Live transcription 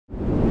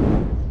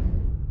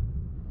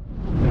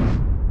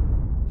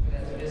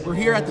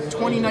here at the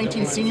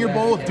 2019 Senior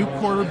Bowl with Duke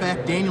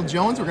quarterback Daniel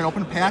Jones. We're going to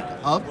open a pack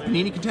of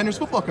Panini Contenders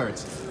football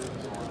cards.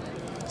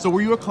 So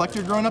were you a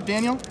collector growing up,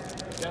 Daniel?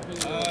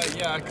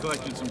 Yeah, I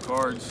collected some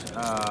cards,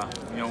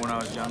 you know, when I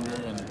was younger.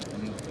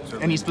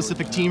 Any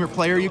specific team or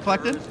player you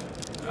collected?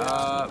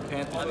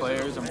 Panthers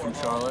players. I'm from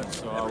Charlotte,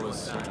 so I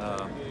was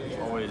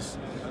always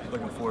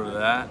looking forward to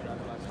that.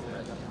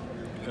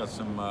 Got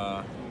some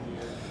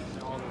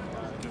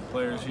good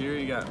players here.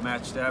 You got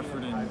Matt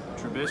Stafford and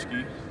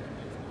Trubisky.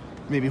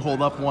 Maybe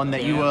hold up one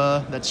that you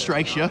that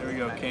strikes you. There we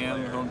go,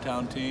 Cam, your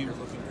hometown team.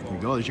 There you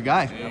go. There's your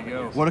guy. There you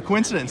go. What a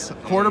coincidence.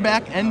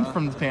 Quarterback and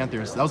from the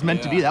Panthers. That was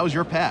meant to be. That was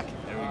your pack.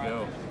 There we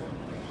go.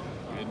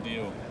 Good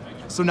deal.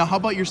 So now, how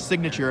about your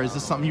signature? Is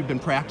this something you've been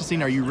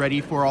practicing? Are you ready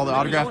for all the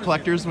autograph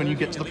collectors when you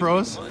get to the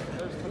pros?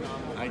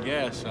 I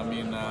guess. I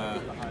mean,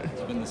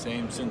 it's been the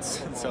same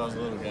since I was a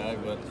little guy,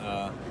 but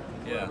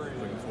yeah,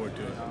 looking forward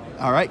to it.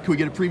 All right. Can we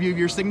get a preview of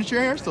your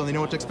signature here so they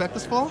know what to expect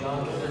this fall?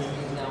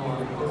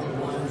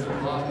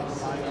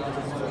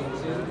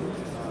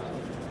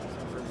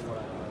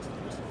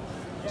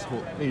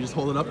 Maybe just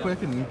hold it up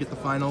quick and get the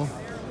final.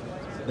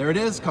 There it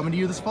is, coming to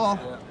you this fall.